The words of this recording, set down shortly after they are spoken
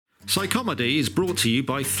Psychomedy is brought to you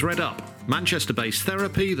by ThreadUp, Manchester-based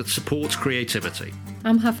therapy that supports creativity.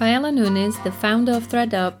 I'm Rafaela Nunes, the founder of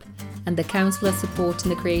ThreadUp and the counsellor supporting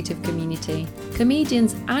the creative community.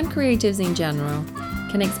 Comedians and creatives in general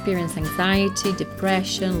can experience anxiety,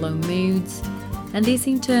 depression, low moods, and this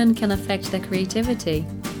in turn can affect their creativity.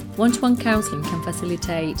 One-to-one counselling can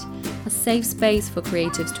facilitate a safe space for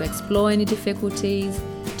creatives to explore any difficulties,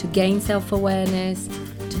 to gain self-awareness,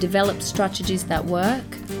 to develop strategies that work,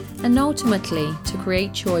 and ultimately to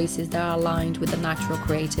create choices that are aligned with the natural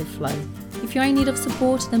creative flow. If you're in need of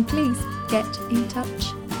support, then please get in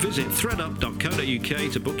touch. Visit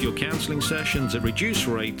threadup.co.uk to book your counselling sessions at reduced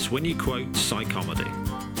rates when you quote Psychomedy.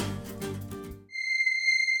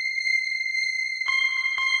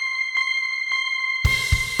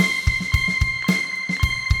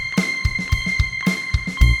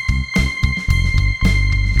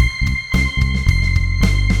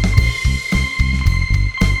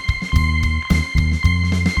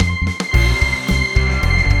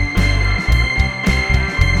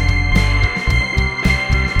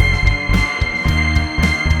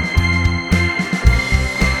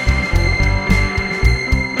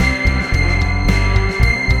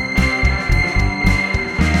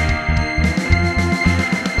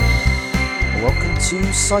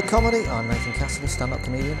 Psychomedy. I'm Nathan Cassidy, stand-up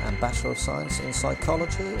comedian and Bachelor of Science in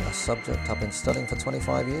Psychology, a subject I've been studying for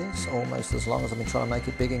 25 years, almost as long as I've been trying to make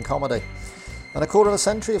it big in comedy. And a quarter of a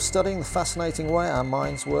century of studying the fascinating way our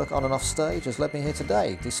minds work on and off stage has led me here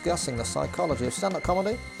today, discussing the psychology of stand-up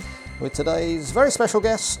comedy with today's very special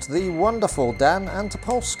guest, the wonderful Dan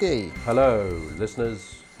Antopolsky. Hello,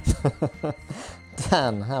 listeners.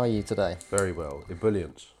 Dan, how are you today? Very well,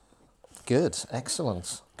 ebullient. Good,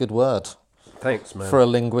 excellent. Good word. Thanks, man. For a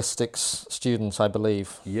linguistics student, I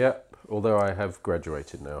believe. Yep, although I have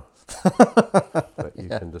graduated now. But you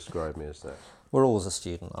can describe me as that. We're always a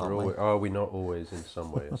student, aren't we? Are we not always in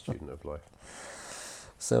some way a student of life?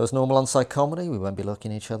 So as normal on Psychomedy, we won't be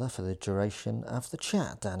looking at each other for the duration of the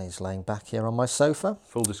chat. Danny's laying back here on my sofa.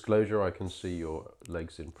 Full disclosure, I can see your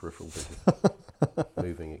legs in peripheral vision,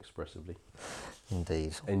 moving expressively.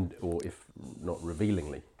 Indeed. Or if not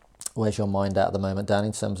revealingly. Where's your mind at the moment, Dan,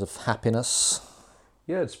 in terms of happiness?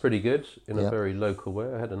 Yeah, it's pretty good in a very local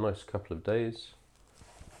way. I had a nice couple of days.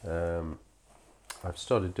 I've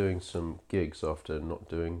started doing some gigs after not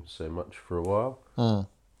doing so much for a while.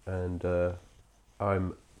 And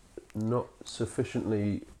I'm not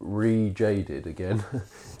sufficiently re-jaded again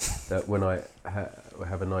that when I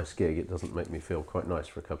have a nice gig, it doesn't make me feel quite nice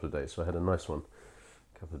for a couple of days. So I had a nice one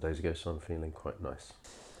a couple of days ago, so I'm feeling quite nice.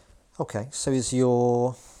 Okay, so is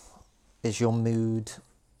your mood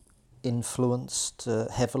influenced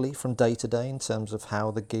heavily from day to day in terms of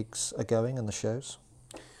how the gigs are going and the shows?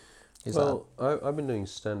 I've been doing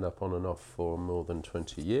stand-up on and off for more than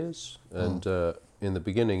 20 years, and in the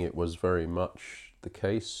beginning it was very much the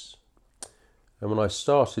case. And when I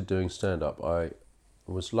started doing stand-up, I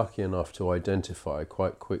was lucky enough to identify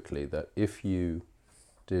quite quickly that if you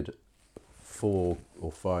did 4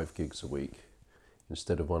 or 5 gigs a week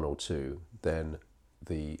instead of 1 or 2, then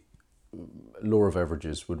the law of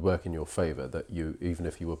averages would work in your favour, that you, even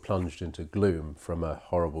if you were plunged into gloom from a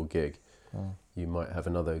horrible gig, you might have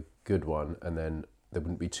another good one, and then there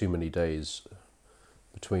wouldn't be too many days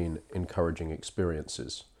between encouraging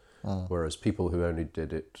experiences. Whereas people who only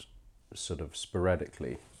did it sort of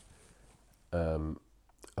sporadically,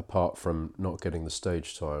 apart from not getting the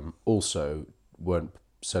stage time, also weren't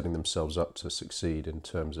setting themselves up to succeed in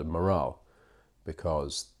terms of morale,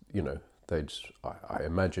 because, you know, they'd, I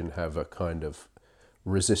imagine, have a kind of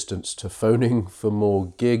resistance to phoning for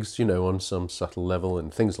more gigs, you know, on some subtle level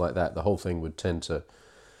and things like that. The whole thing would tend to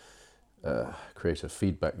create a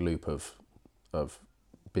feedback loop of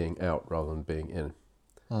being out rather than being in.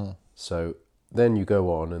 So then you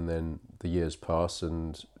go on, and then the years pass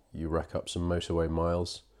and you rack up some motorway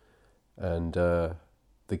miles, and the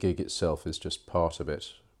gig itself is just part of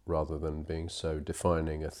it rather than being so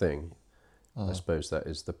defining a thing. I suppose that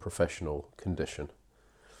is the professional condition,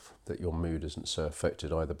 that your mood isn't so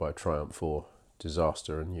affected either by triumph or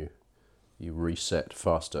disaster, and you reset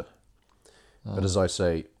faster. But as I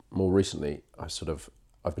say, more recently,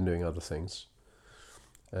 I've been doing other things,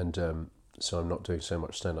 and so I'm not doing so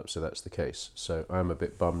much stand-up, so that's the case. So I'm a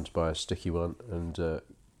bit bummed by a sticky one, and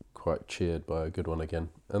quite cheered by a good one again,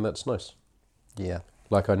 and that's nice. Yeah.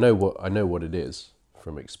 Like I know what it is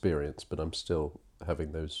from experience, but I'm still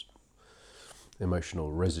having those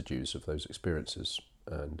emotional residues of those experiences,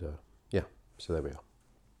 and so there we are.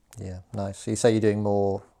 Yeah, nice. So you say you're doing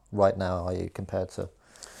more right now, are you, compared to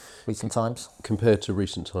recent times? Compared to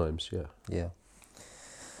recent times, yeah. Yeah.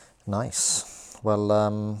 Nice.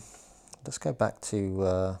 Well, let's go back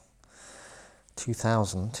to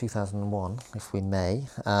 2001, if we may.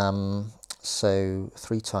 So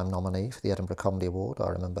 3-time nominee for the Edinburgh Comedy Award. I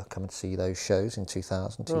remember coming to see those shows in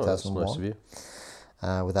 2000, 2001. That's nice of you.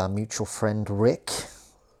 With our mutual friend Rick.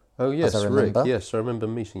 Oh yes, I remember. Rick. Yes, I remember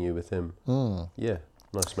meeting you with him. Yeah,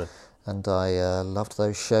 nice man. And I loved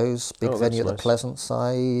those shows. Big venue at the Pleasance,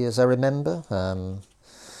 as I remember.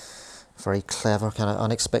 Very clever, kind of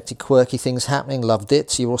unexpected, quirky things happening. Loved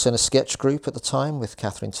it. You were also in a sketch group at the time with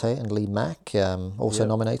Catherine Tate and Lee Mack, also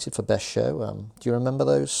nominated for Best Show. Do you remember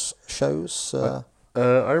those shows? I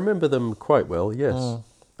remember them quite well, yes.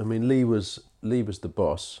 I mean, Lee was the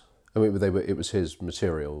boss. I mean, it was his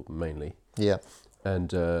material mainly. Yeah.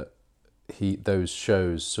 And those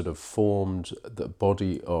shows sort of formed the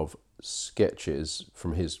body of sketches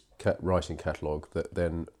from his writing catalogue that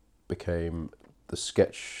then became the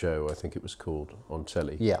sketch show, I think it was called, on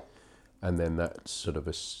telly. Yeah. And then that sort of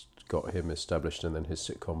got him established, and then his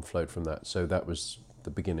sitcom flowed from that. So that was the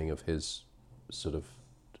beginning of his sort of,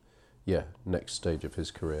 next stage of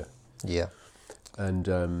his career. Yeah. And,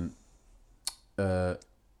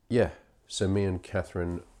 so me and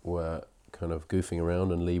Catherine were kind of goofing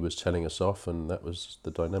around, and Lee was telling us off, and that was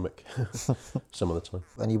the dynamic some of the time.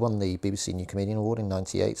 And you won the BBC New Comedian Award in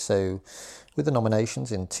 98, so with the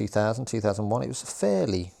nominations in 2000, 2001, it was a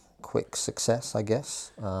fairly quick success, I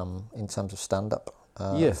guess, in terms of stand-up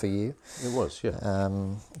for you. It was, yeah.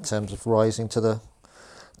 In terms of rising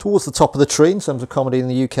towards the top of the tree in terms of comedy in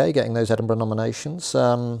the UK, getting those Edinburgh nominations.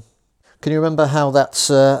 Can you remember how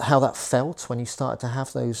that felt when you started to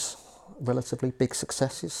have those relatively big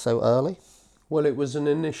successes so early? Well, it was an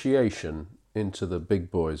initiation into the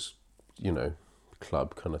big boys,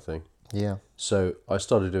 club kind of thing. Yeah. So I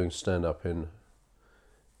started doing stand-up in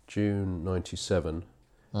June 97,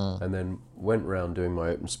 and then went round doing my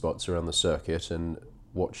open spots around the circuit and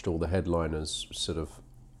watched all the headliners, sort of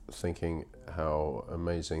thinking how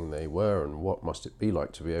amazing they were and what must it be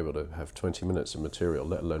like to be able to have 20 minutes of material,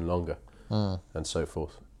 let alone longer, and so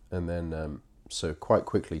forth. And then, so quite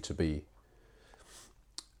quickly to be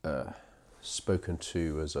spoken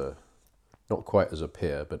to as not quite as a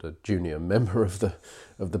peer, but a junior member of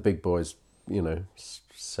the big boys,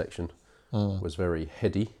 section, was very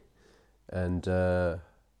heady, and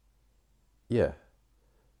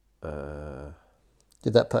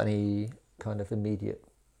Did that put any kind of immediate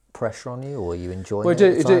pressure on you, or were you enjoying it?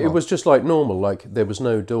 It was just like normal. Like there was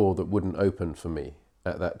no door that wouldn't open for me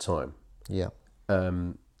at that time. Yeah.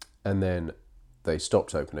 And then they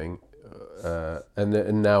stopped opening,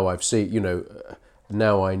 and now I've seen,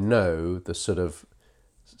 now I know the sort of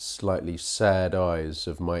slightly sad eyes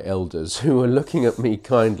of my elders who were looking at me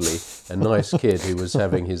kindly, a nice kid who was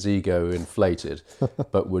having his ego inflated,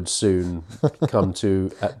 but would soon come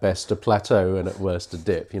to, at best, a plateau and at worst a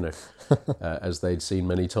dip, as they'd seen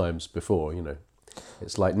many times before,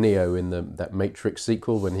 It's like Neo in that Matrix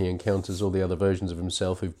sequel when he encounters all the other versions of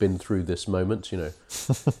himself who've been through this moment,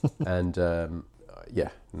 And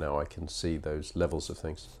now I can see those levels of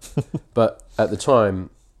things. But at the time,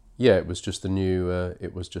 it was just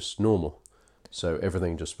it was just normal. So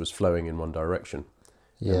everything just was flowing in one direction.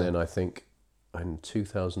 Yeah. And then I think in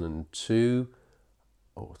 2002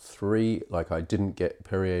 or 3, like I didn't get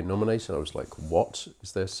Perrier nominated. I was like, what?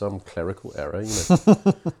 Is there some clerical error?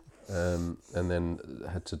 And then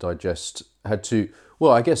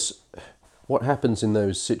well, I guess what happens in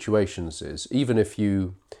those situations is, even if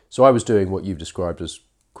so I was doing what you've described as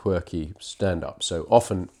quirky stand-up. So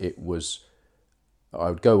often I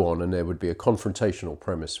would go on and there would be a confrontational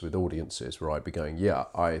premise with audiences where I'd be going,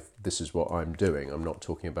 this is what I'm doing. I'm not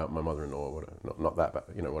talking about my mother-in-law or whatever. Not that, but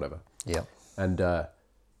whatever. Yeah.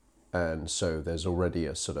 And so there's already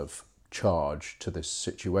a sort of charge to this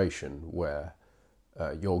situation where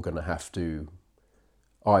you're going to have to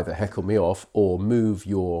either heckle me off or move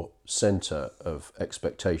your centre of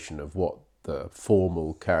expectation of what the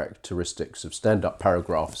formal characteristics of stand-up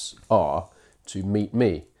paragraphs are to meet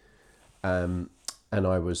me. And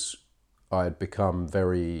I had become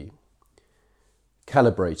very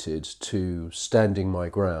calibrated to standing my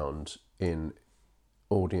ground with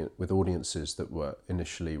audiences that were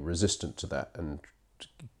initially resistant to that and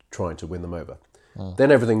trying to win them over.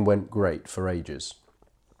 Then everything went great for ages,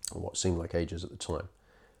 or what seemed like ages at the time.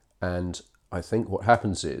 And I think what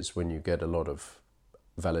happens is when you get a lot of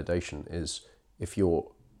validation is if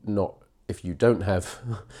you don't have,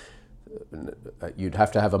 you'd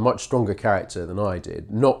have to have a much stronger character than I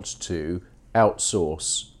did not to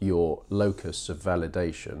outsource your locus of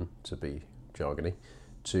validation, to be jargony,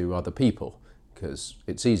 to other people, because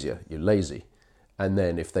it's easier, you're lazy. And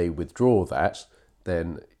then if they withdraw that,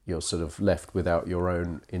 then you're sort of left without your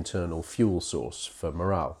own internal fuel source for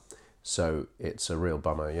morale. So it's a real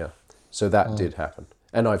bummer, yeah. So that did happen.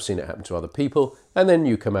 And I've seen it happen to other people. And then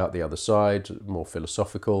you come out the other side, more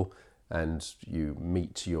philosophical, and you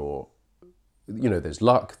meet your, there's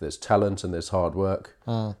luck, there's talent, and there's hard work.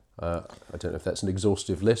 I don't know if that's an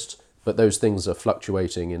exhaustive list, but those things are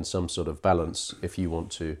fluctuating in some sort of balance if you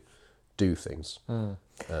want to do things.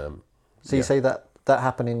 So you say that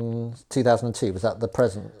happened in 2002. Was that the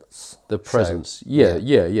Presence? The Presence,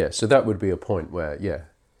 yeah. So that would be a point where,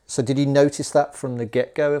 So did you notice that from the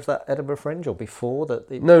get-go of that Edinburgh Fringe, or before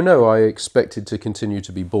that? No, I expected to continue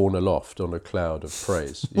to be borne aloft on a cloud of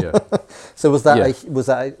praise. Yeah. So was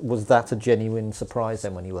that a genuine surprise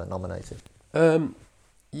then when you weren't nominated?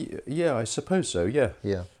 Yeah, I suppose so. Yeah.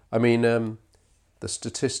 Yeah. I mean, the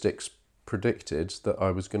statistics predicted that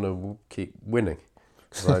I was going to keep winning.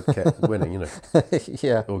 Because I kept winning,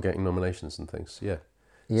 Yeah. or getting nominations and things. Yeah.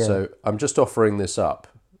 Yeah. So I'm just offering this up,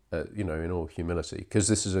 in all humility, because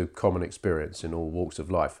this is a common experience in all walks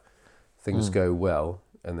of life. Things go well,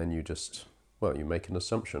 and then you make an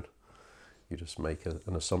assumption. You just make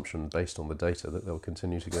an assumption based on the data that they'll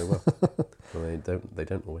continue to go well. Well, they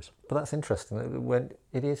don't always. But that's interesting. When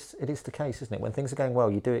it is the case, isn't it? When things are going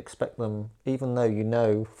well, you do expect them, even though you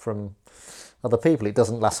know from other people it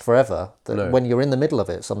doesn't last forever. When you're in the middle of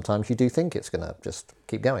it, sometimes you do think it's going to just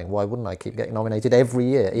keep going. Why wouldn't I keep getting nominated every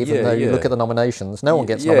year? Even though you look at the nominations, no one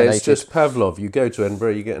gets nominated. Yeah, it's just Pavlov. You go to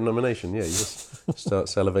Edinburgh, you get a nomination. Yeah, you just start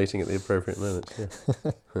salivating at the appropriate moment.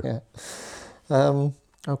 Yeah. Yeah.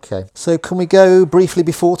 Okay, so can we go briefly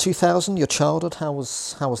before 2000? Your childhood, how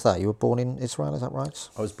was that? You were born in Israel, is that right?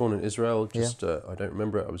 I was born in Israel. I don't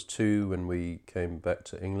remember it. I was 2 when we came back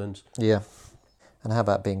to England. Yeah. And how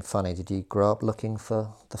about being funny? Did you grow up looking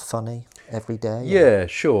for the funny every day? Yeah,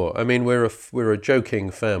 sure. I mean, we're a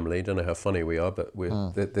joking family. Don't know how funny we are, but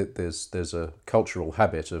there's a cultural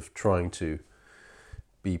habit of trying to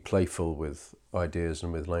be playful with ideas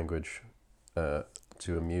and with language to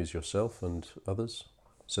amuse yourself and others.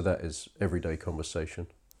 So that is everyday conversation.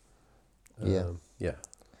 Yeah.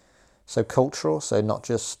 So cultural, so not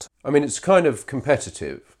just... I mean, it's kind of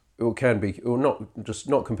competitive. It can be, or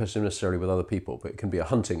not competitive necessarily with other people, but it can be a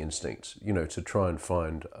hunting instinct, to try and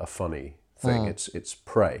find a funny thing. It's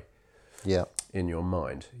prey. Yeah. In your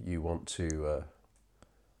mind. You want to,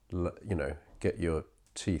 get your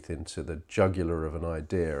teeth into the jugular of an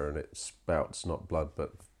idea and it spouts not blood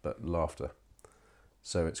but laughter.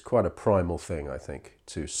 So it's quite a primal thing, I think,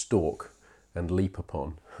 to stalk and leap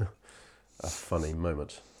upon a funny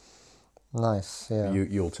moment. Nice, yeah.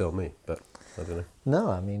 You'll tell me, but I don't know. No,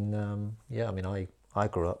 I mean, I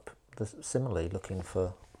grew up similarly looking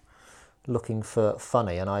for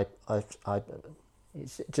funny, and I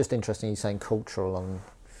it's just interesting you saying cultural and,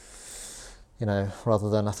 rather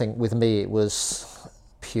than, I think with me it was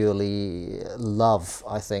purely love.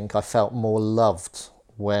 I think I felt more loved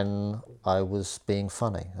when I was being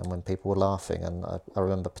funny and when people were laughing, and I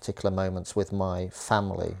remember particular moments with my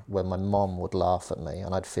family when my mom would laugh at me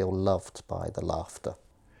and I'd feel loved by the laughter.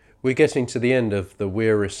 We're getting to the end of the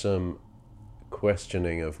wearisome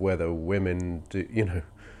questioning of whether women do,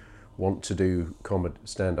 want to do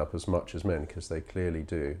stand-up as much as men, because they clearly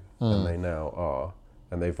do, and they now are,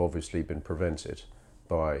 and they've obviously been prevented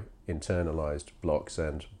by internalised blocks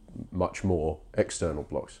and much more external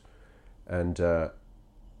blocks. And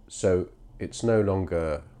so it's no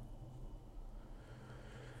longer,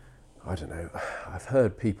 I don't know, I've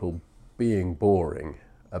heard people being boring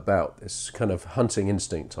about this kind of hunting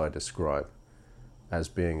instinct I describe as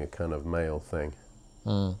being a kind of male thing.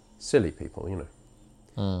 Silly people,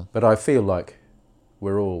 But I feel like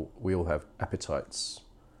we all have appetites.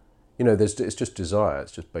 It's just desire,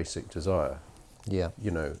 it's just basic desire. Yeah.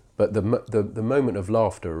 But the moment of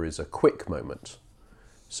laughter is a quick moment.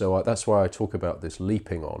 So that's why I talk about this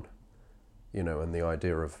leaping on, and the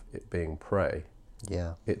idea of it being prey.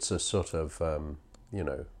 Yeah. It's a sort of,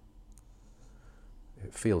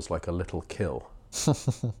 it feels like a little kill,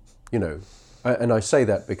 And I say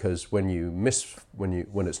that because when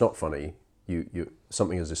it's not funny, you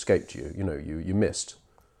something has escaped you. You missed.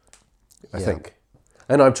 I think,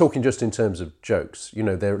 and I'm talking just in terms of jokes.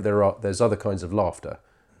 There's other kinds of laughter,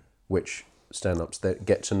 which stand-ups that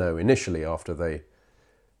get to know initially after they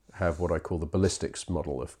have what I call the ballistics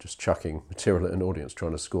model of just chucking material at an audience,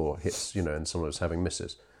 trying to score hits, and someone's having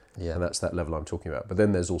misses. Yeah. And that's that level I'm talking about. But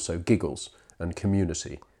then there's also giggles and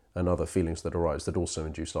community and other feelings that arise that also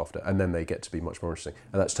induce laughter. And then they get to be much more interesting.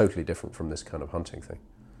 And that's totally different from this kind of hunting thing.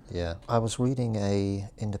 Yeah. I was reading a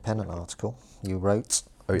independent article you wrote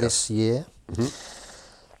this year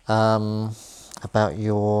about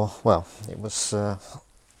your, it was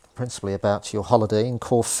principally about your holiday in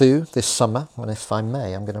Corfu this summer. And if I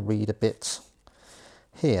may, I'm going to read a bit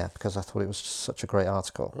here because I thought it was such a great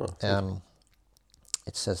article.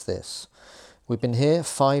 It says this: "We've been here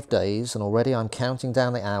 5 days and already I'm counting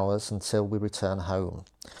down the hours until we return home.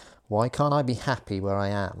 Why can't I be happy where I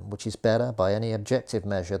am, which is better by any objective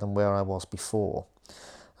measure than where I was before?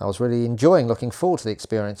 I was really enjoying looking forward to the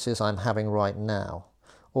experiences I'm having right now.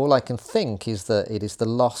 All I can think is that it is the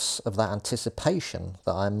loss of that anticipation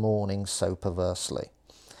that I'm mourning so perversely."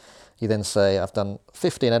 You then say, "I've done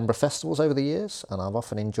 15 Edinburgh festivals over the years, and I've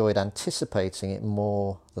often enjoyed anticipating it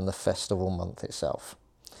more than the festival month itself."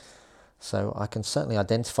 So I can certainly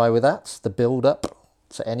identify with that. The build-up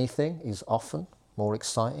to anything is often more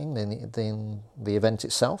exciting than the event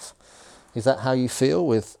itself. Is that how you feel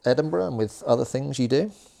with Edinburgh and with other things you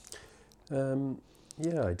do?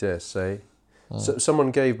 Yeah, I dare say. So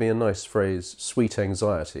someone gave me a nice phrase, sweet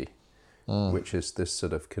anxiety, which is this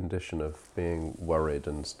sort of condition of being worried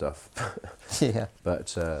and stuff. Yeah.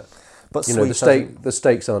 But But the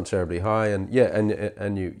stakes aren't terribly high, and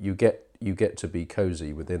you get to be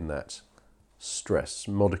cozy within that stress,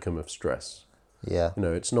 modicum of stress. Yeah.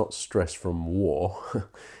 It's not stress from war;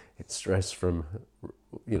 it's stress from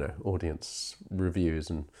audience reviews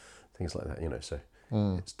and things like that. So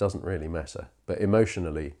it doesn't really matter. But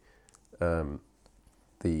emotionally,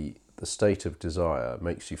 the state of desire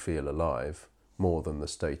makes you feel alive more than the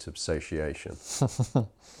state of satiation.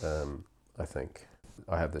 I think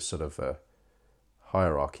I have this sort of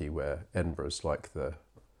hierarchy where Edinburgh's like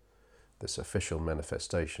this official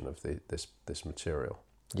manifestation of this material.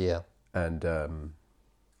 Yeah. And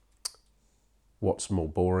what's more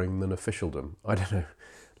boring than officialdom? I don't know.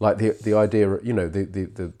 Like the idea,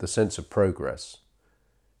 the sense of progress,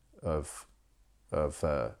 of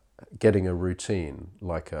getting a routine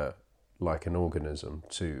like an organism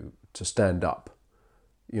to stand up,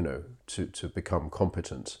 to become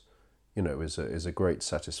competent, is a great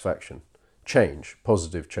satisfaction. Change,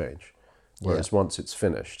 positive change. Whereas once it's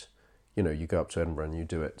finished, you go up to Edinburgh and you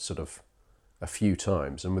do it sort of a few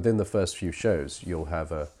times, and within the first few shows, you'll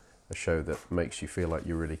have a show that makes you feel like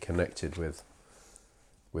you're really connected with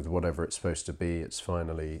whatever it's supposed to be. It's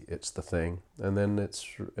the thing, and then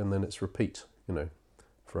it's repeat,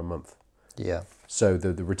 for a month. Yeah. So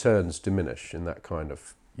the returns diminish in that kind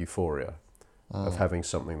of euphoria of having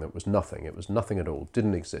something that was nothing. It was nothing at all,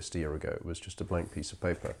 didn't exist a year ago. It was just a blank piece of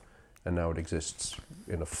paper, and now it exists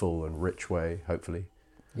in a full and rich way, hopefully.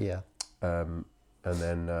 Yeah. And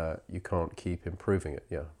then you can't keep improving it.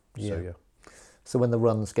 Yeah. So yeah. So when the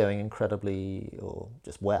run's going incredibly or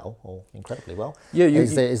just well or incredibly well,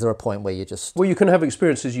 is there a point where you just... Well, you can have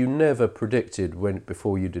experiences you never predicted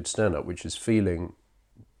before you did stand-up, which is feeling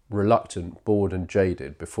reluctant, bored and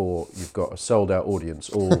jaded before you've got a sold-out audience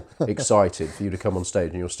all excited for you to come on stage,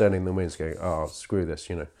 and you're standing in the wings going, screw this,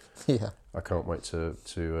 Yeah. I can't wait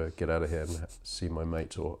to get out of here and see my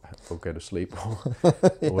mate or go to sleep or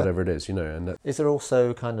whatever it is, And is there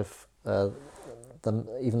also kind of...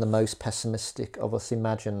 even the most pessimistic of us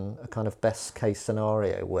imagine a kind of best case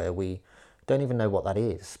scenario where we don't even know what that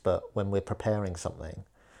is, but when we're preparing something,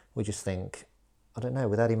 we just think, I don't know,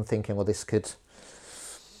 without even thinking, well, this could,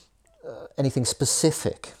 anything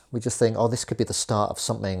specific, we just think, this could be the start of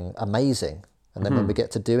something amazing. And then when we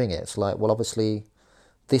get to doing it, it's like, well, obviously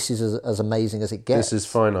this is as amazing as it gets. This is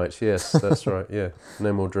finite, yes, that's right, yeah.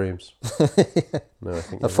 No more dreams. No, I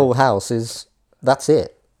think a full house that's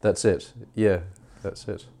it. That's it, yeah. That's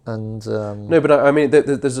it. And no, but I mean,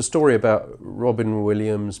 there's a story about Robin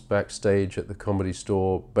Williams backstage at the Comedy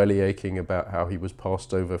Store, belly aching about how he was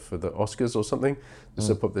passed over for the Oscars or something. This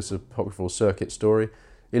is a popular circuit story,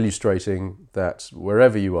 illustrating that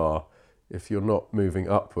wherever you are, if you're not moving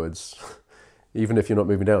upwards, even if you're not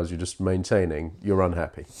moving downwards, you're just maintaining, you're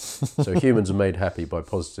unhappy. So humans are made happy by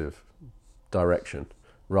positive direction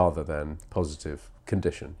rather than positive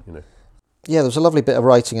condition, Yeah, there was a lovely bit of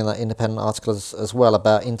writing in that independent article as well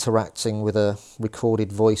about interacting with a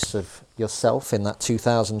recorded voice of yourself in that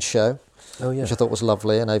 2000 show, which I thought was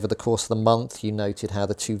lovely. And over the course of the month, you noted how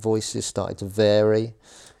the two voices started to vary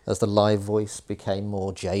as the live voice became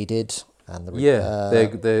more jaded. And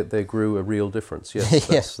there grew a real difference.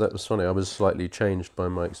 Yes, that was funny. I was slightly changed by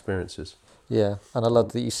my experiences. Yeah, and I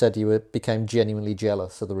love that you said you became genuinely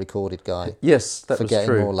jealous of the recorded guy. Yes, that for was getting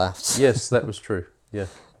true. more laughs. Yes, that was true. Yeah.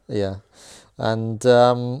 Yeah, and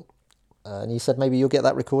you said maybe you'll get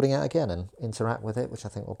that recording out again and interact with it, which I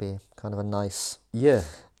think will be kind of a nice... Yeah,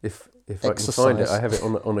 if I can find it, I have it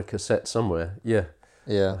on a cassette somewhere. Yeah.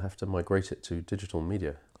 Yeah. I have to migrate it to digital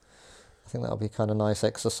media. I think that'll be kind of nice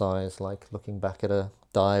exercise, like looking back at a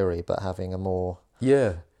diary, but having a more...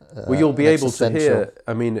 Yeah. well, you'll be an able to existential- hear,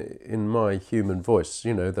 I mean, in my human voice,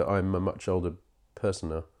 that I'm a much older person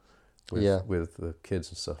now with the kids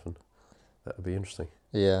and stuff, and that would be interesting.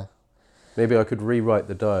 Yeah. Maybe I could rewrite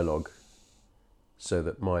the dialogue so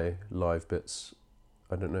that my live bits,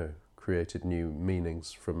 I don't know, created new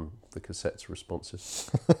meanings from the cassette's responses,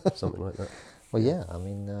 something like that. Well, yeah, I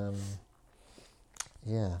mean,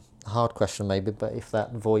 hard question maybe, but if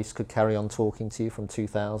that voice could carry on talking to you from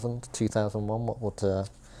 2000 to 2001, what do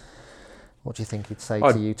you think he'd say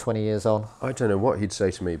to you 20 years on? I don't know what he'd say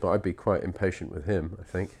to me, but I'd be quite impatient with him, I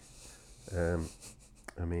think. I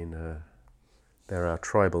mean, they're our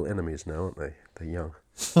tribal enemies now, aren't they? They're young.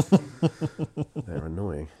 They're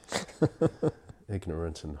annoying.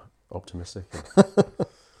 Ignorant and optimistic and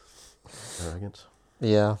arrogant.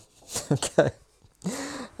 Yeah. Okay.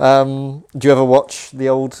 Do you ever watch the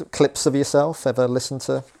old clips of yourself? Ever listen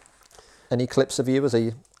to any clips of you as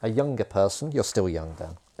a younger person? You're still young,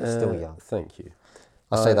 Dan. You're still young. Thank you.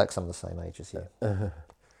 I say that because I'm the same age as you.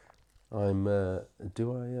 No,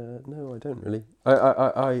 I don't really.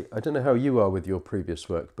 I don't know how you are with your previous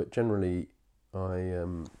work, but generally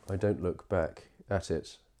I don't look back at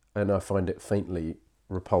it, and I find it faintly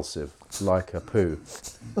repulsive, like a poo.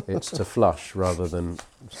 It's to flush rather than,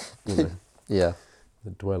 Yeah.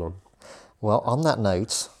 dwell on. Well, on that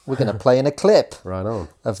note, we're going to play in a clip Right on.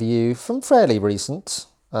 of you from fairly recent.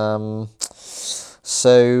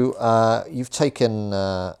 So you've taken,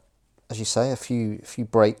 as you say, a few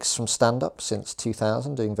breaks from stand-up since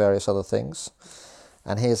 2000, doing various other things.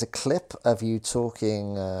 And here's a clip of you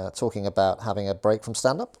talking about having a break from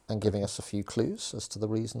stand-up and giving us a few clues as to the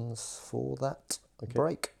reasons for that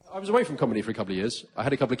break. I was away from comedy for a couple of years. I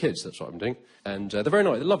had a couple of kids, that's what I'm doing. And they're very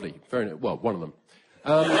nice, they're lovely. Well, one of them.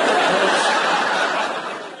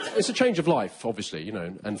 It's a change of life, obviously,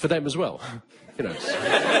 and for them as well.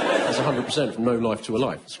 It's 100% from no life to a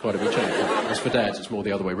life. It's quite a big change. As for dads, it's more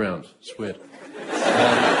the other way round. It's weird.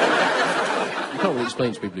 You can't really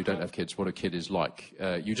explain to people who don't have kids what a kid is like.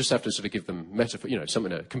 You just have to sort of give them metaphor,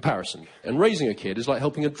 something, a comparison. And raising a kid is like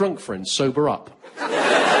helping a drunk friend sober up.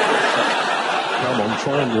 Come on,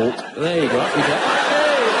 try and walk. There you go. Hey,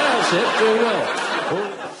 that's it. Doing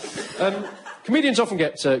well. Comedians often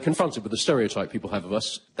get confronted with the stereotype people have of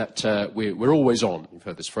us that we're always on. You've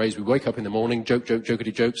heard this phrase. We wake up in the morning, joke, joke,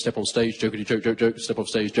 jokety joke, step on stage, jokety joke, joke, joke, step off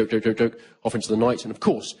stage, joke, joke, joke, joke, off into the night. And of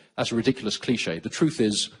course, that's a ridiculous cliche. The truth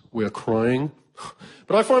is, we're crying.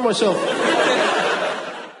 But I find myself...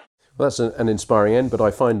 Well, that's an inspiring end, but I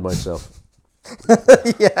find myself.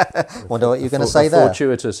 Yeah. Wonder what you're going to say there.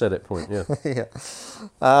 Fortuitous edit point, yeah. Yeah.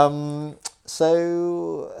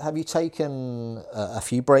 So have you taken a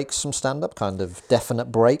few breaks from stand-up, kind of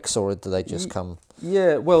definite breaks, or do they just come?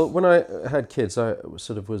 Yeah, well, when I had kids, I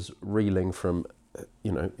sort of was reeling from,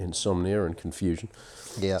 insomnia and confusion.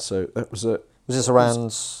 Yeah. So that was a... Was this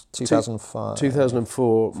around 2005?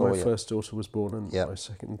 2004, my first daughter was born, and my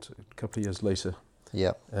second a couple of years later.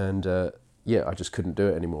 Yeah. And, I just couldn't do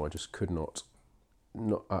it anymore. I just could not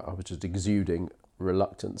I was just exuding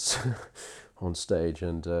reluctance on stage,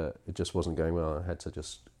 and it just wasn't going well. I had to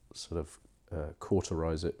just sort of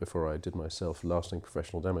cauterize it before I did myself lasting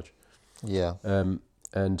professional damage. Yeah. And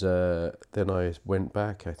then I went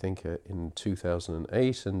back, I think, in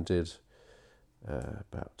 2008 and did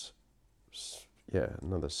about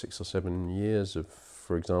another 6 or 7 years of,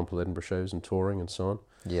 for example, Edinburgh shows and touring and so on.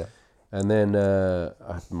 Yeah. And then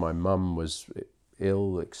my mum was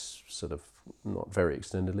ill, sort of not very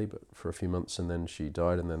extendedly, but for a few months, and then she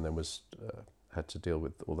died, and then there was had to deal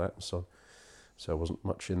with all that and so on. So I wasn't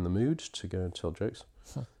much in the mood to go and tell jokes,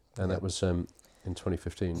 and that was in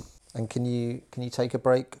 2015. And can you take a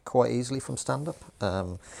break quite easily from stand-up?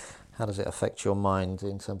 How does it affect your mind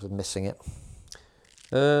in terms of missing it?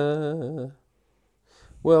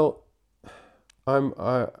 Well, I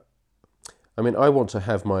want to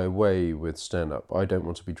have my way with stand-up. I don't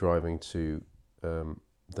want to be driving to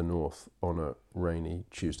the north on a rainy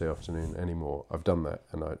Tuesday afternoon anymore. I've done that,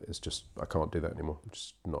 and I can't do that anymore. I'm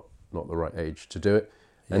just not the right age to do it.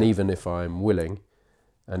 Yeah. And even if I'm willing,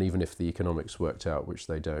 and even if the economics worked out, which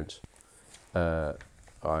they don't,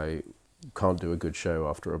 I can't do a good show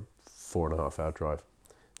after a 4.5-hour drive.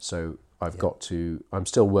 So I'm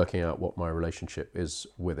still working out what my relationship is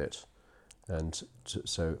with it. And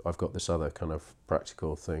so I've got this other kind of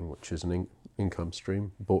practical thing, which is an income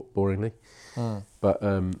stream, boringly. But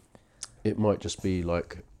it might just be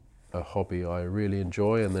like a hobby I really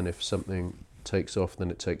enjoy, and then if something takes off,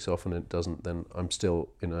 then it takes off, and it doesn't, then I'm still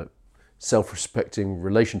in a self-respecting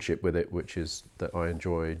relationship with it, which is that I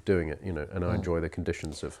enjoy doing it, and I enjoy the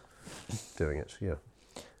conditions of doing it. Yeah.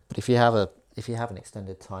 But if you have an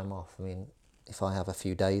extended time off, if I have a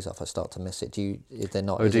few days off, I start to miss it. Is there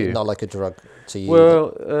not? Oh, is do it you? not like a drug to you?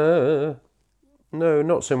 Well, no,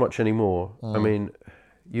 not so much anymore. I mean,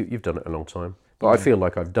 you've done it a long time, but I feel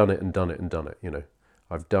like I've done it and done it and done it. You know,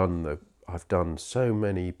 I've done so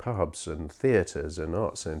many pubs and theatres and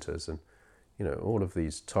art centres and, you know, all of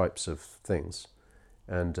these types of things,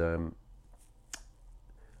 and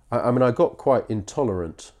I mean, I got quite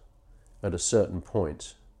intolerant at a certain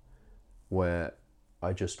point where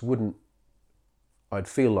I just wouldn't. I'd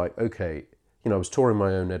feel like, okay, you know, I was touring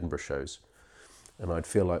my own Edinburgh shows, and I'd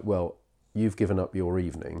feel like, well, you've given up your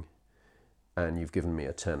evening and you've given me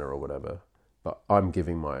a tenner or whatever, but I'm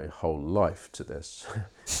giving my whole life to this.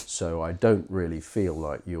 So I don't really feel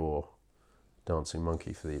like you're dancing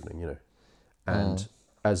monkey for the evening, you know. And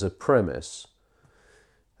as a premise,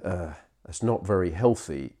 it's not very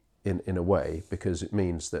healthy in a way, because it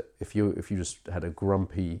means that if you just had a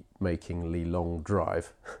grumpy makingly long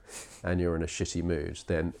drive and you're in a shitty mood,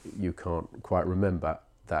 then you can't quite remember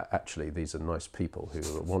that actually these are nice people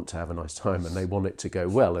who want to have a nice time and they want it to go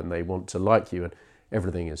well and they want to like you, and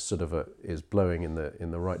everything is sort of is blowing in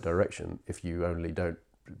the right direction if you only don't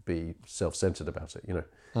be self-centered about it, you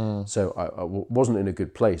know. So I wasn't in a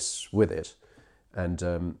good place with it,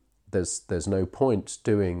 and there's no point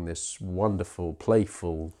doing this wonderful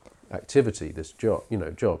playful activity, this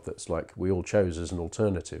job that's like we all chose as an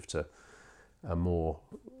alternative to a more,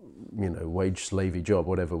 you know, wage slavey job,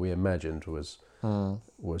 whatever we imagined was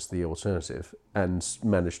the alternative, and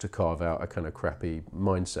managed to carve out a kind of crappy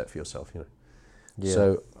mindset for yourself, you know. Yeah.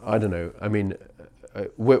 So I don't know. I mean,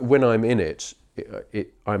 when I'm in it,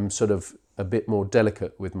 I'm sort of a bit more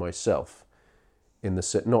delicate with myself,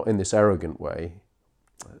 not in this arrogant way.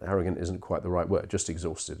 Arrogant isn't quite the right word. Just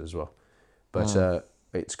exhausted as well, but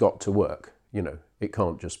it's got to work. You know, it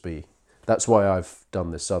can't just be. That's why I've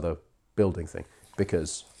done this other building thing,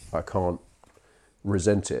 because I can't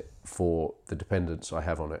resent it for the dependence I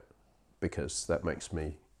have on it, because that makes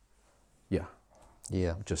me,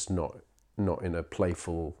 just not in a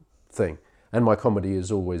playful thing. And my comedy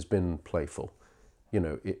has always been playful. You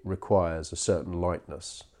know, it requires a certain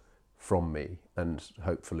lightness from me, and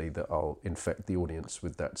hopefully that I'll infect the audience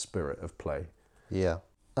with that spirit of play. Yeah.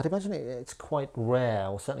 I'd imagine it's quite rare,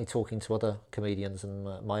 or certainly talking to other comedians and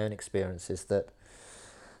my own experiences, that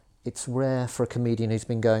it's rare for a comedian who's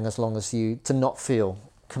been going as long as you to not feel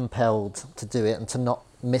compelled to do it and to not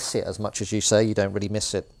miss it as much as you say. You don't really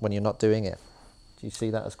miss it when you're not doing it. Do you see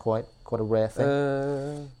that as quite a rare thing?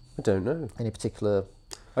 I don't know. Any particular...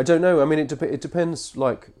 I don't know. I mean, it depends,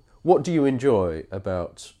 like, what do you enjoy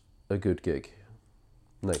about a good gig,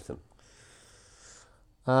 Nathan?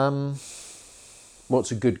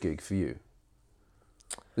 What's a good gig for you?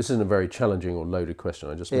 This isn't a very challenging or loaded question.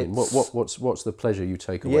 I just mean, what's the pleasure you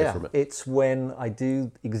take away from it? It's when I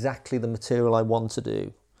do exactly the material I want to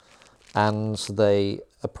do, and they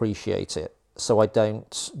appreciate it. So I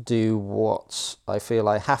don't do what I feel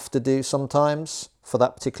I have to do sometimes for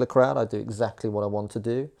that particular crowd. I do exactly what I want to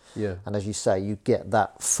do. Yeah. And as you say, you get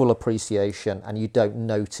that full appreciation, and you don't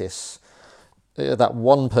notice that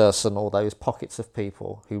one person or those pockets of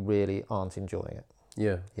people who really aren't enjoying it.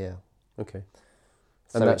 Yeah. Yeah. Okay.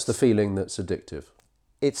 And so that's the feeling that's addictive.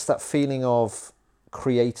 It's that feeling of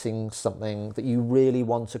creating something that you really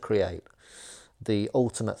want to create, the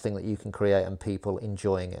ultimate thing that you can create, and people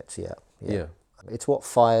enjoying it. Yeah. It's what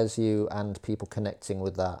fires you, and people connecting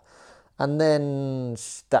with that. And then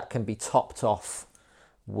that can be topped off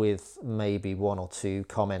with maybe one or two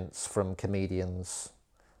comments from comedians.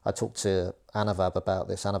 I talked to Anuvab about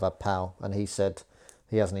this, Anuvab Pal, and he said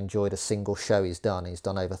he hasn't enjoyed a single show he's done. He's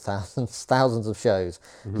done over thousands of shows.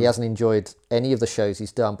 Mm-hmm. He hasn't enjoyed any of the shows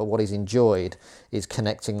he's done, but what he's enjoyed is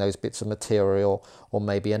connecting those bits of material, or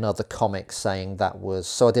maybe another comic saying that was...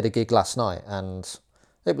 So I did a gig last night and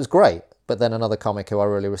it was great, but then another comic who I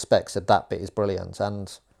really respect said that bit is brilliant,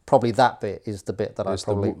 and probably that bit is the bit that it's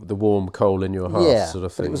the warm coal in your heart sort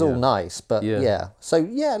of thing. But it was all nice, but So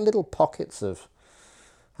little pockets of...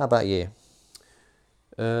 How about you?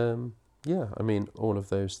 I mean, all of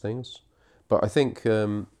those things, but I think.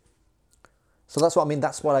 So that's what I mean.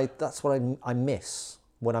 That's what I miss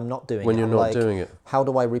when I'm not doing it. When you're not doing it. How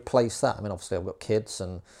do I replace that? I mean, obviously I've got kids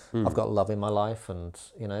and I've got love in my life, and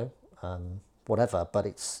whatever.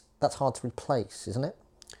 But that's hard to replace, isn't it?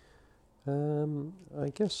 I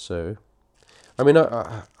guess so. I mean,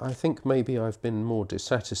 I think maybe I've been more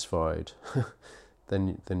dissatisfied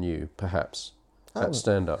than you, perhaps. At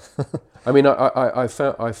stand-up. I mean, I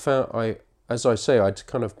found, as I say, I'd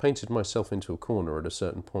kind of painted myself into a corner at a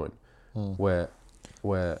certain point where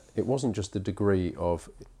it wasn't just the degree of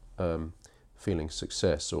feeling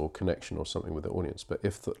success or connection or something with the audience, but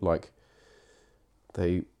if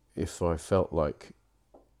if I felt like,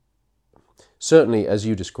 certainly as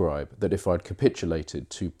you describe, that if I'd capitulated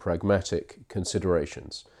to pragmatic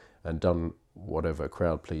considerations and done whatever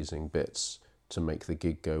crowd-pleasing bits to make the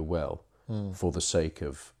gig go well for the sake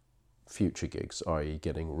of future gigs, i.e.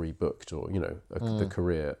 getting rebooked, or, the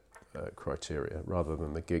career criteria rather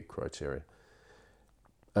than the gig criteria.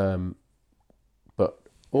 But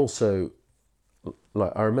also,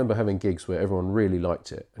 like, I remember having gigs where everyone really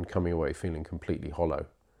liked it and coming away feeling completely hollow,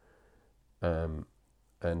 and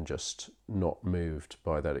just not moved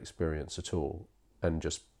by that experience at all, and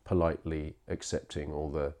just politely accepting all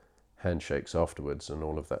the handshakes afterwards and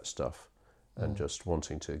all of that stuff, and just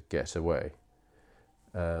wanting to get away.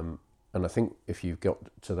 And I think if you've got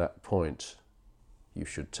to that point, you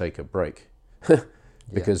should take a break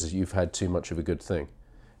because you've had too much of a good thing.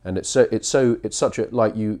 And it's such a,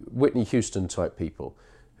 like, Whitney Houston type people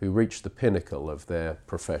who reach the pinnacle of their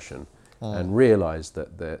profession and realise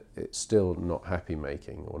that it's still not happy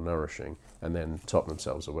making or nourishing, and then top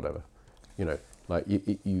themselves or whatever. Like,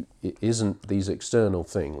 it isn't, these external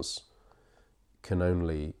things can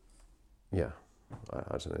only, I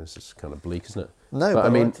don't know, this is kind of bleak, isn't it? No, but I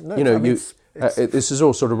mean, it's this is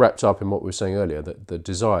all sort of wrapped up in what we were saying earlier, that the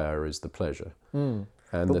desire is the pleasure. And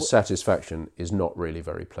the satisfaction is not really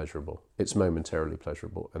very pleasurable. It's momentarily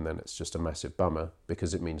pleasurable, and then it's just a massive bummer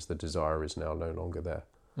because it means the desire is now no longer there.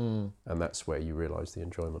 And that's where you realise the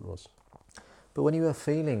enjoyment was. But when you were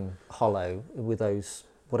feeling hollow with those,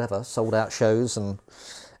 whatever, sold out shows, and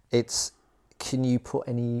can you put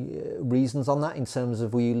any reasons on that in terms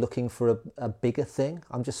of, were you looking for a bigger thing?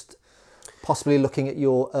 I'm just possibly looking at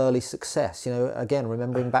your early success, again,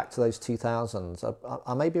 remembering back to those 2000s.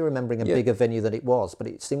 I may be remembering a bigger venue than it was, but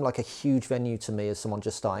it seemed like a huge venue to me as someone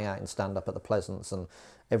just starting out in stand-up at the Pleasance, and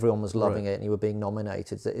everyone was loving it and you were being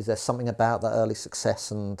nominated. Is there something about that early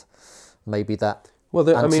success and maybe that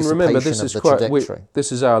remember, this is trajectory?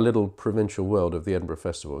 This is our little provincial world of the Edinburgh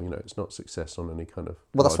Festival. It's not success on any kind of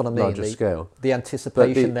that's what I mean. Larger scale. The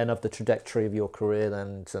anticipation then of the trajectory of your career then,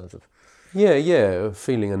 in terms of...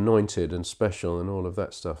 feeling anointed and special and all of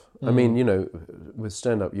that stuff. I mean, with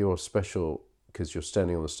stand-up, you're special because you're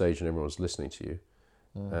standing on the stage and everyone's listening to you.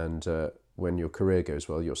 And when your career goes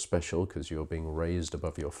well, you're special because you're being raised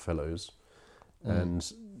above your fellows. And,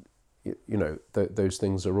 those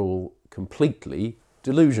things are all completely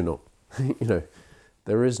delusional.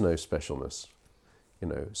 There is no specialness.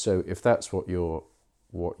 So if that's what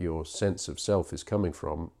your sense of self is coming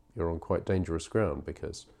from, you're on quite dangerous ground,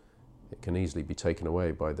 because it can easily be taken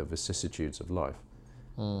away by the vicissitudes of life.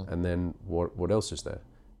 And then what else is there?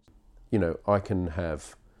 I can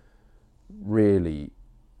have really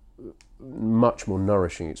much more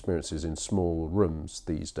nourishing experiences in small rooms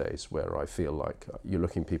these days, where I feel like you're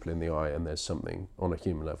looking people in the eye and there's something on a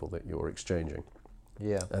human level that you're exchanging.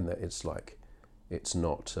 And that it's like, it's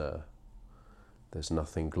not, there's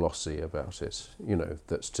nothing glossy about it,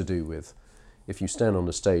 that's to do with, if you stand on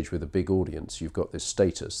a stage with a big audience, you've got this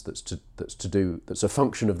status that's a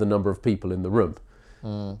function of the number of people in the room,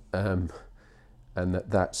 and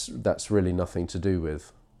that's really nothing to do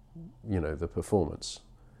with, the performance,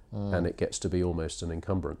 and it gets to be almost an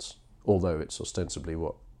encumbrance, although it's ostensibly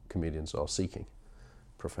what comedians are seeking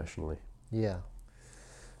professionally. Yeah,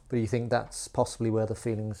 but you think that's possibly where the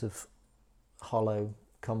feelings of hollow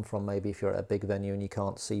come from? Maybe if you're at a big venue and you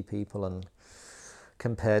can't see people, and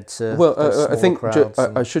compared to I think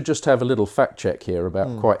I should just have a little fact check here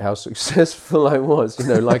about quite how successful I was.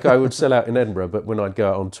 Like, I would sell out in Edinburgh, but when I'd go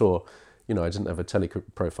out on tour, I didn't have a tele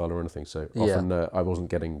profile or anything, so often I wasn't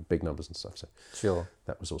getting big numbers and stuff. So sure,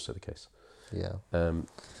 that was also the case. Yeah.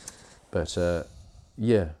 But I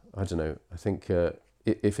don't know. I think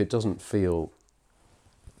if it doesn't feel,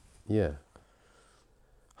 Have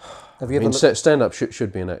you ever stand up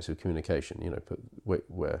should be an act of communication.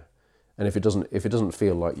 Where. And if it doesn't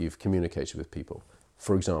feel like you've communicated with people,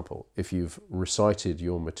 for example, if you've recited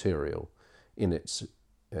your material in its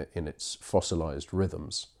fossilized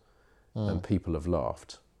rhythms, and people have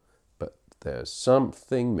laughed, but there's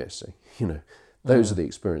something missing, those are the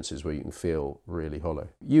experiences where you can feel really hollow.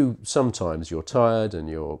 Sometimes you're tired and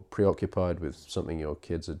you're preoccupied with something your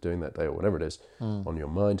kids are doing that day or whatever it is on your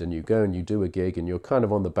mind, and you go and you do a gig and you're kind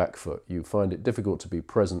of on the back foot. You find it difficult to be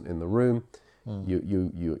present in the room.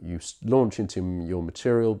 You launch into your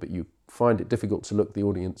material, but you find it difficult to look the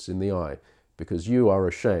audience in the eye because you are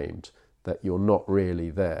ashamed that you're not really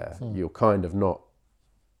there. You're kind of not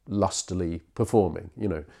lustily performing,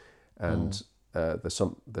 and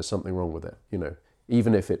there's something wrong with it,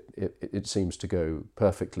 even if it seems to go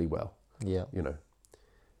perfectly well.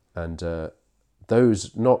 And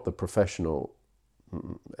those, not the professional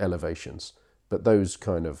elevations, but those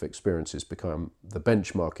kind of experiences become the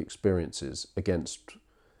benchmark experiences against,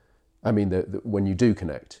 I mean, when you do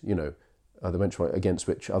connect, you know, the benchmark against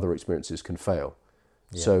which other experiences can fail.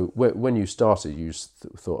 Yeah. So when you started, you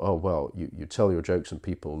thought, oh, well, you tell your jokes and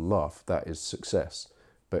people laugh, that is success.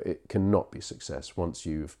 But it cannot be success once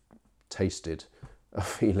you've tasted a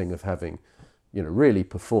feeling of having, you know, really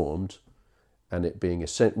performed and it being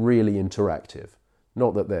really interactive.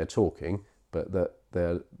 Not that they're talking, but that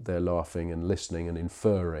they're laughing and listening and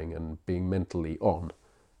inferring and being mentally on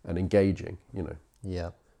and engaging, you know.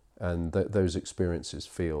 Yeah. And those experiences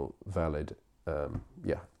feel valid,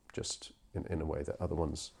 just in a way that other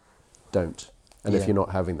ones don't. And if you're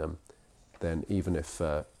not having them, then even if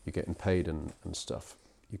you're getting paid and stuff,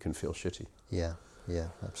 you can feel shitty. Yeah,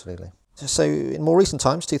 absolutely. So in more recent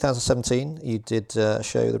times, 2017, you did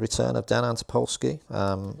show The Return of Dan Antopolsky.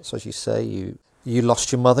 So as you say, you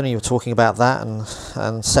lost your mother, and you were talking about that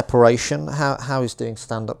and separation. How is doing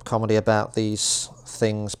stand-up comedy about these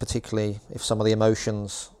things, particularly if some of the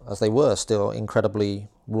emotions, as they were, still incredibly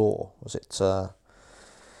raw? Was it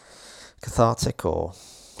cathartic or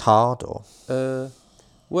hard or?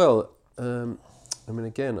 I mean,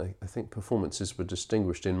 again, I think performances were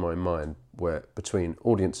distinguished in my mind between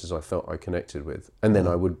audiences I felt I connected with, and then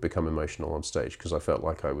I would become emotional on stage because I felt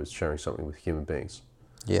like I was sharing something with human beings.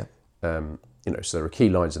 Yeah. You know, so there are key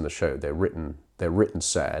lines in the show. They're written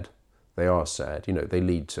sad. They are sad. You know, they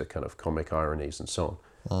lead to kind of comic ironies and so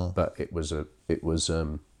on. But there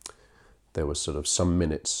was sort of some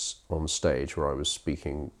minutes on stage where I was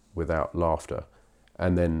speaking without laughter,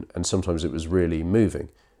 and sometimes it was really moving.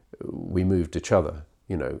 We moved each other,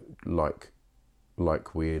 you know, like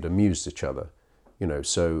we had amused each other, you know.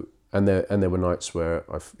 So and there were nights where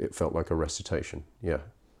it felt like a recitation, yeah.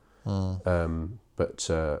 But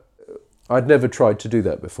I'd never tried to do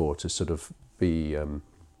that before. To sort of be,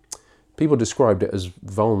 people described it as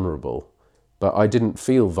vulnerable, but I didn't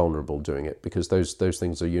feel vulnerable doing it because those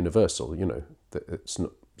things are universal, you know. It's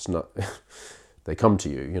not they come to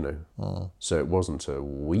you, you know. So it wasn't a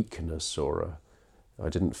weakness or I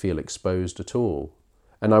didn't feel exposed at all.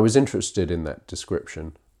 And I was interested in that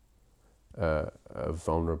description of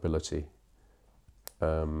vulnerability,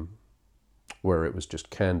 where it was just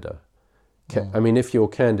candour. I mean, if you're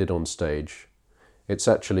candid on stage, it's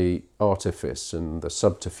actually artifice and the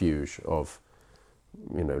subterfuge of,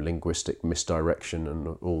 you know, linguistic misdirection and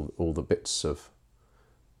all the bits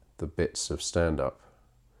of stand-up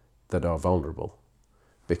that are vulnerable,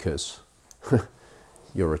 because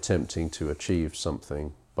you're attempting to achieve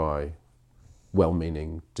something by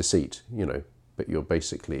well-meaning deceit, you know, but you're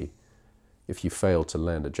basically, if you fail to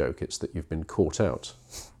land a joke, it's that you've been caught out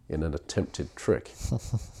in an attempted trick.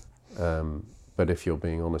 But if you're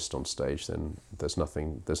being honest on stage, then there's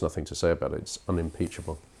nothing to say about it. It's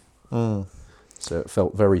unimpeachable. So it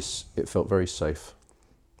felt very safe.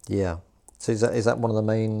 Yeah. So is that one of the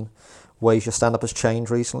main ways your stand-up has changed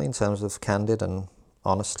recently in terms of candid and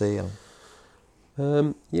honesty and?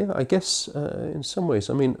 Yeah, I guess in some ways.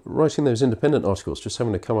 I mean, writing those independent articles, just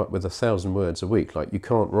having to come up with 1,000 words a week, like you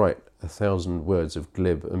can't write 1,000 words of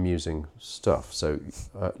glib, amusing stuff. So,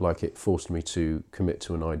 like, it forced me to commit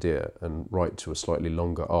to an idea and write to a slightly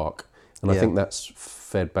longer arc. And I think that's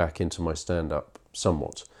fed back into my stand-up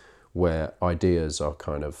somewhat, where ideas are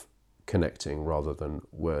kind of connecting rather than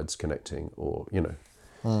words connecting, or, you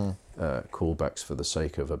know, callbacks for the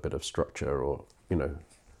sake of a bit of structure, or, you know,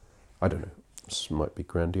 I don't know. This might be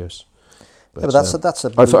grandiose, but that's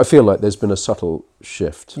a. I feel like there's been a subtle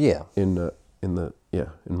shift. Yeah. In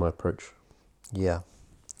my approach. Yeah.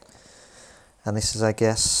 And this is, I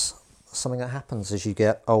guess, something that happens as you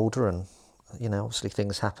get older, and, you know, obviously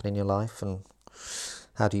things happen in your life. And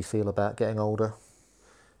how do you feel about getting older?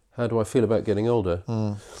 How do I feel about getting older?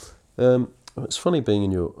 It's funny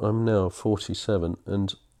being I'm now 47,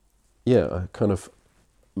 and yeah,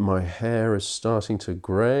 my hair is starting to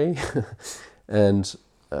grey. And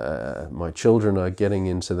my children are getting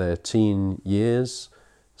into their teen years,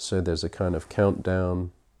 so there's a kind of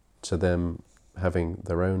countdown to them having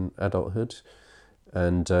their own adulthood,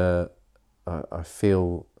 and I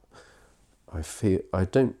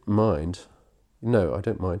don't mind. No, I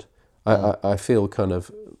don't mind. I feel kind of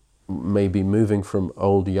maybe moving from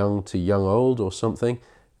old young to young old or something,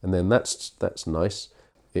 and then that's nice.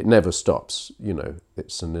 It never stops, you know.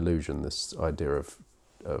 It's an illusion, this idea of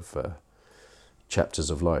chapters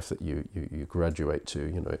of life that you graduate to,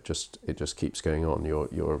 you know. It just keeps going on.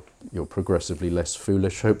 You're progressively less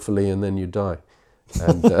foolish, hopefully, and then you die.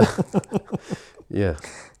 And yeah.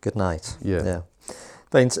 Good night. Yeah.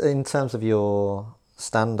 But in terms of your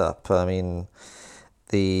stand-up, I mean,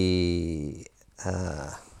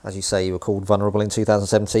 as you say, you were called Vulnerable in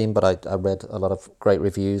 2017, but I read a lot of great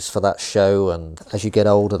reviews for that show. And as you get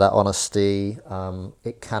older, that honesty,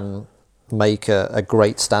 it can make a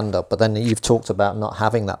great stand-up. But then you've talked about not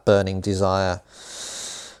having that burning desire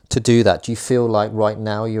to do that. Do you feel like right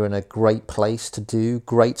now you're in a great place to do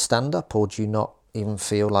great stand-up, or do you not even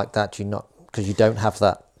feel like that? Do you not, because you don't have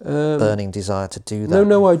that burning desire to do that?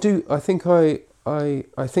 No, I do. I think I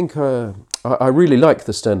really like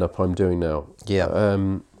the stand-up I'm doing now. Yeah.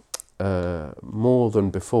 More than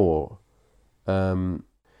before.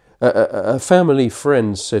 A family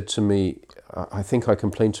friend said to me, I think I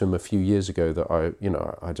complained to him a few years ago that I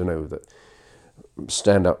don't know, that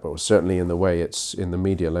stand-up, or certainly in the way it's in the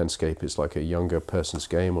media landscape, is like a younger person's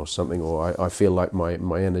game or something, or I feel like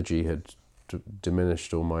my energy had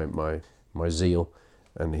diminished, or my zeal.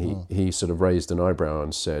 And he sort of raised an eyebrow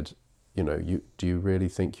and said, do you really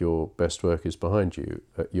think your best work is behind you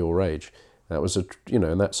at your age? That was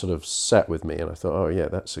and that sort of sat with me, and I thought, oh yeah,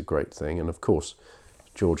 that's a great thing. And of course,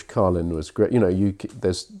 George Carlin was great.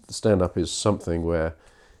 There's stand-up is something where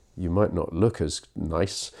you might not look as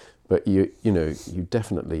nice, but you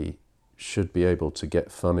definitely should be able to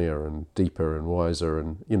get funnier and deeper and wiser,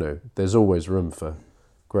 and there's always room for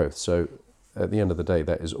growth. So at the end of the day,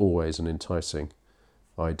 that is always an enticing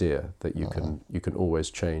idea, that you can always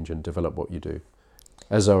change and develop what you do.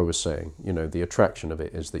 As I was saying, the attraction of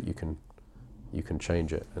it is that you can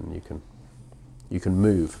change it, and you can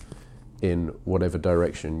move in whatever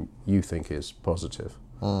direction you think is positive.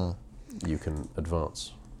 You can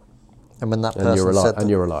advance. And when that person said that,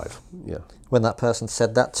 you're alive. Yeah. When that person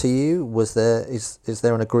said that to you, is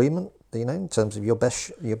there an agreement? In terms of your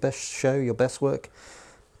best show, your best work,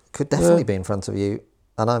 could definitely be in front of you.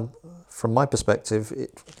 And from my perspective,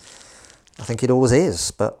 I think it always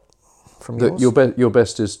is. But from yours, your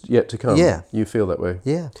best is yet to come. Yeah. You feel that way.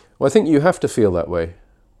 Yeah. Well, I think you have to feel that way.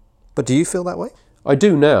 But do you feel that way? I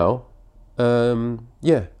do now.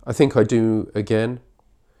 Yeah, I think I do again.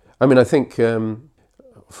 I mean, I think,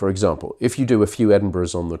 for example, if you do a few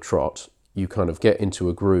Edinburghs on the trot, you kind of get into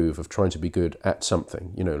a groove of trying to be good at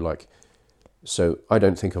something, so I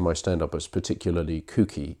don't think of my stand-up as particularly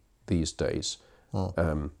kooky these days.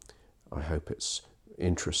 I hope it's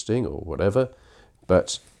interesting or whatever,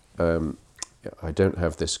 but I don't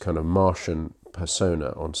have this kind of Martian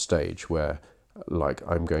persona on stage where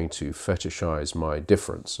I'm going to fetishize my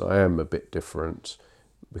difference. I am a bit different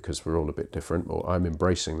because we're all a bit different, or I'm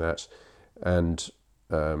embracing that and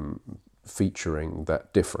featuring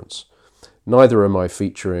that difference. Neither am I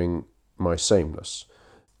featuring my sameness.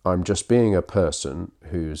 I'm just being a person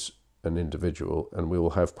who's an individual, and we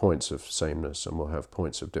will have points of sameness and we'll have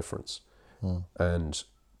points of difference. And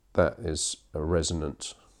that is a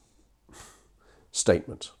resonant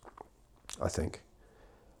statement, I think.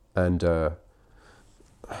 And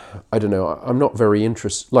I don't know, I'm not very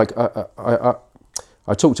interested,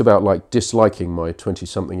 I talked about disliking my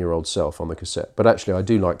 20-something-year-old self on the cassette, but actually I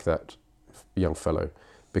do like that young fellow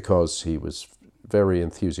because he was very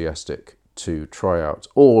enthusiastic to try out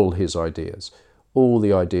all his ideas, all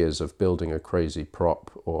the ideas of building a crazy prop,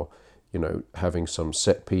 or having some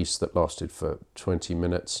set piece that lasted for 20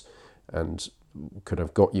 minutes and could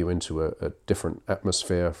have got you into a different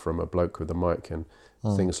atmosphere from a bloke with a mic and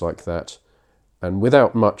things like that. And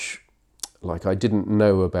without much, I didn't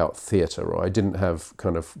know about theatre, or I didn't have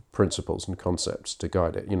kind of principles and concepts to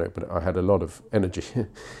guide it, but I had a lot of energy.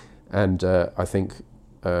 And I think,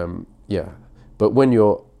 but when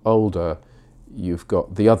you're older, you've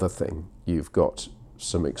got the other thing. You've got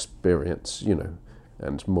some experience,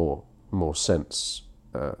 and more sense,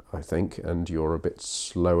 I think, and you're a bit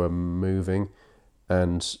slower moving.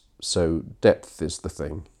 And so depth is the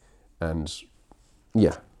thing. And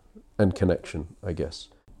and connection, I guess.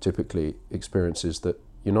 Typically experiences that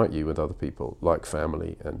unite you with other people, like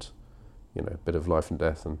family and, a bit of life and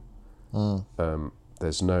death. And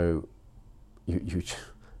there's no, you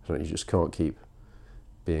just can't keep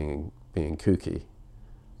being kooky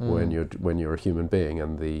when you're a human being,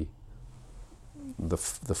 and the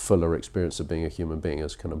fuller experience of being a human being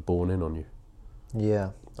is kind of born in on you.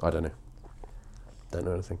 Yeah. I don't know. Don't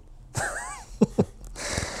know anything.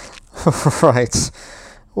 Right.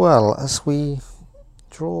 Well, as we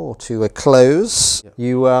draw to a close,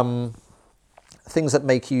 you things that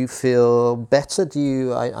make you feel better.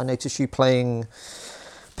 I noticed you playing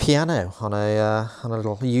piano on a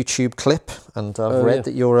little YouTube clip, and I've read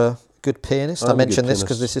that you're a good pianist. I mention this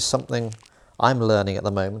because this is something I'm learning at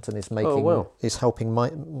the moment, and is helping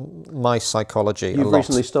my psychology a lot. You've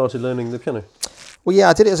recently started learning the piano? Well, yeah,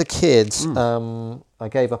 I did it as a kid. I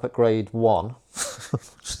gave up at grade 1,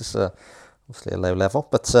 which is obviously a low level.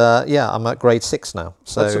 But yeah, I'm at grade 6 now.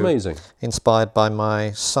 So That's amazing. Inspired by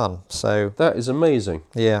my son. So That is amazing.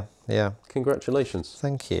 yeah. Congratulations.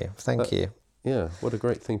 Thank you. Yeah, what a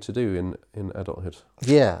great thing to do in adulthood.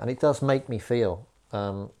 Yeah, and it does make me feel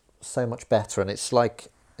so much better, and it's like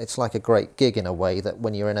a great gig in a way that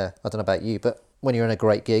when you're in a, I don't know about you, but when you're in a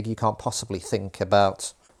great gig, you can't possibly think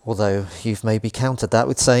about, although you've maybe countered that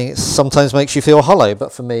with saying it sometimes makes you feel hollow,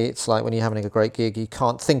 but for me, it's like when you're having a great gig, you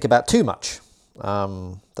can't think about too much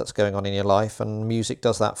that's going on in your life, and music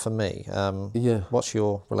does that for me. Yeah. What's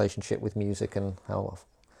your relationship with music, and how often?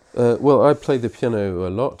 Well, I play the piano a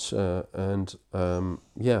lot, and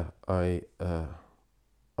yeah, I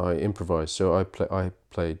improvise. So I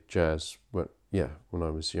played jazz when I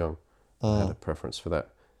was young. I had a preference for that,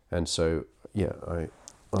 and so yeah,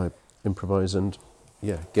 I improvise and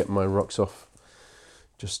get my rocks off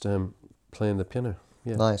just playing the piano.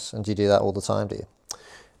 Yeah. Nice. And do you do that all the time? Do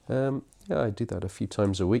you? Yeah, I do that a few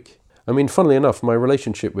times a week. I mean, funnily enough, my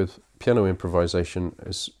relationship with piano improvisation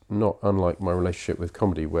is not unlike my relationship with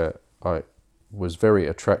comedy, where I was very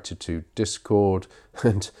attracted to discord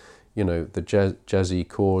and, the jazzy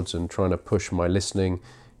chords, and trying to push my listening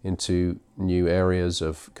into new areas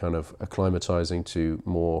of kind of acclimatizing to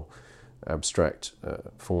more abstract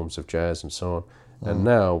forms of jazz and so on. And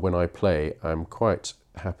now when I play, I'm quite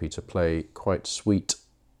happy to play quite sweet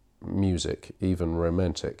music, even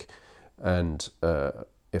romantic. And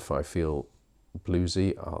if I feel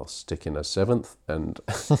bluesy, I'll stick in a 7th, and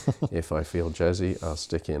if I feel jazzy, I'll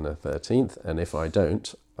stick in a 13th, and if I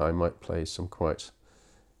don't, I might play some quite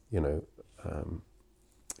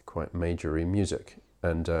majory music.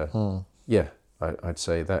 And I'd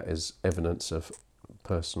say that is evidence of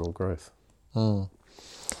personal growth. I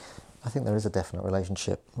think there is a definite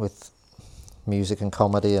relationship with music and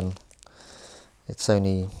comedy, and it's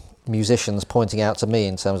only musicians pointing out to me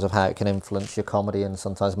in terms of how it can influence your comedy and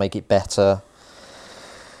sometimes make it better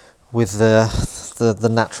with the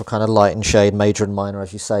natural kind of light and shade, major and minor,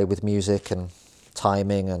 as you say, with music and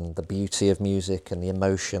timing and the beauty of music and the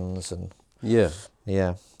emotions. And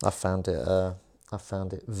I found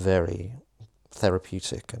it very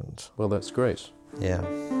therapeutic. And well, that's great. Yeah,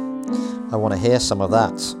 I want to hear some of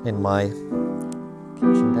that in my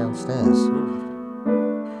kitchen downstairs.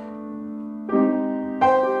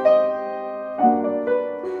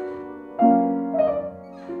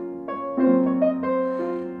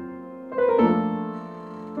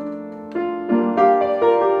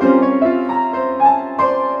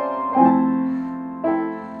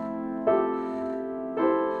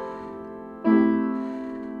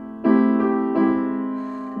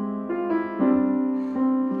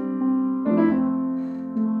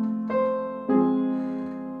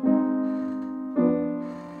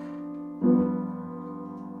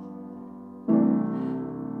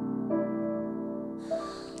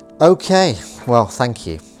 Okay, well, thank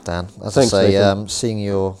you, Dan. As Thanks, I say, Nathan. seeing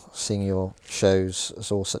your shows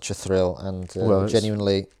is all such a thrill, and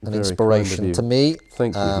genuinely an very inspiration kind of to you. me.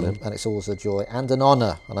 Thank you, man. And it's always a joy and an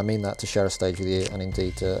honour, and I mean that, to share a stage with you, and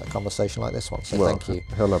indeed a conversation like this one. So thank you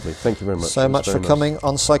How lovely. Thank you very much. so It was much for very nice. coming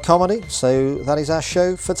on Psychomedy. So that is our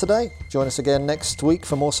show for today. Join us again next week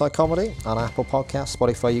for more Psychomedy on Apple Podcasts,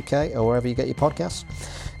 Spotify UK, or wherever you get your podcasts.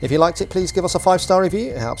 If you liked it, please give us a 5-star review.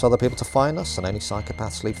 It helps other people to find us, and only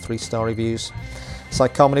psychopaths leave 3-star reviews.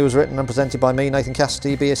 Psychomedy was written and presented by me, Nathan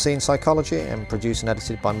Cassidy, BSc in Psychology, and produced and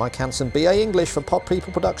edited by Mike Hansen, BA English for Pod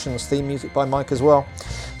People Productions. Theme music by Mike as well.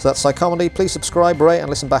 So that's Psychomedy. Please subscribe, rate, and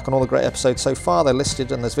listen back on all the great episodes so far. They're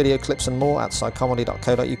listed, and there's video clips and more at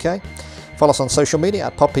psychomedy.co.uk. Follow us on social media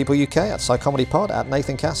at Pod People UK, at PsychomedyPod, at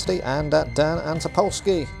Nathan Cassidy, and at Dan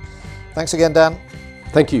Antopolsky. Thanks again, Dan.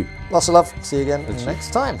 Thank you. Lots of love. See you again Thanks.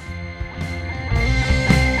 next time.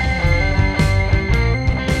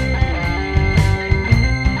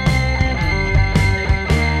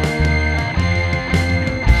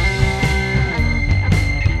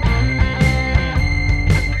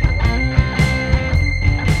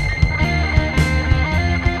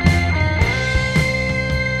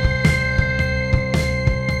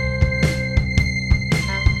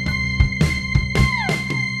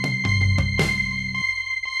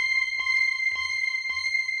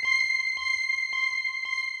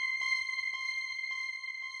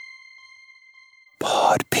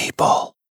 Pod People.